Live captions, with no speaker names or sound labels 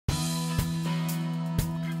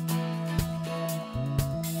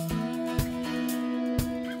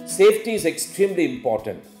Safety is extremely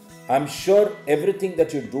important. I'm sure everything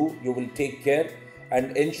that you do, you will take care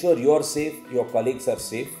and ensure you're safe, your colleagues are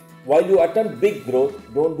safe. While you attempt big growth,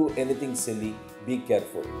 don't do anything silly. Be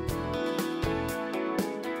careful.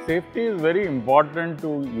 Safety is very important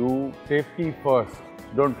to you. Safety first.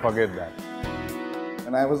 Don't forget that.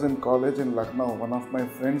 When I was in college in Lucknow, one of my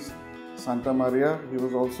friends, Santa Maria, he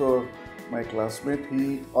was also my classmate.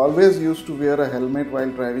 He always used to wear a helmet while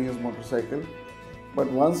driving his motorcycle. But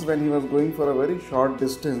once when he was going for a very short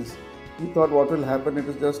distance, he thought what will happen, it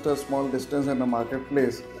is just a small distance in a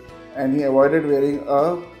marketplace, and he avoided wearing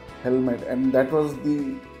a helmet, and that was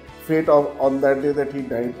the fate of on that day that he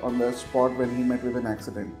died on the spot when he met with an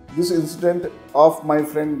accident. This incident of my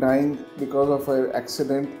friend dying because of an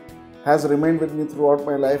accident has remained with me throughout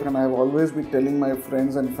my life, and I have always been telling my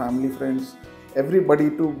friends and family friends, everybody,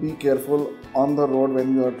 to be careful on the road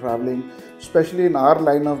when you are traveling, especially in our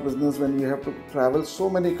line of business when we have to travel so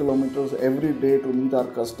many kilometers every day to meet our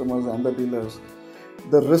customers and the dealers.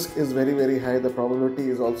 The risk is very, very high. The probability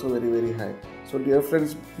is also very, very high. So dear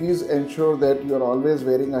friends, please ensure that you are always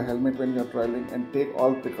wearing a helmet when you are traveling and take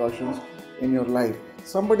all precautions in your life.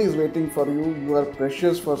 Somebody is waiting for you. You are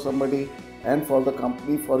precious for somebody and for the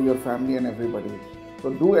company, for your family and everybody. So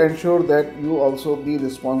do ensure that you also be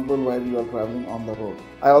responsible while you are traveling on the road.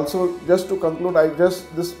 I also, just to conclude,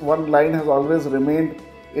 this one line has always remained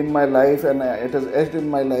in my life, and it has etched in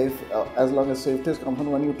my life as long as safety is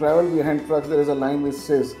concerned. When you travel behind trucks, there is a line which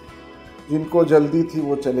says, "Jinko jaldi thi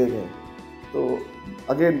wo chale gaye." So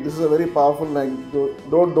again, this is a very powerful line.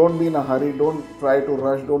 Don't be in a hurry. Don't try to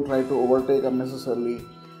rush. Don't try to overtake unnecessarily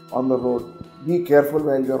on the road. Be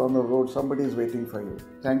careful while you are on the road. Somebody is waiting for you.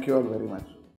 Thank you all very much.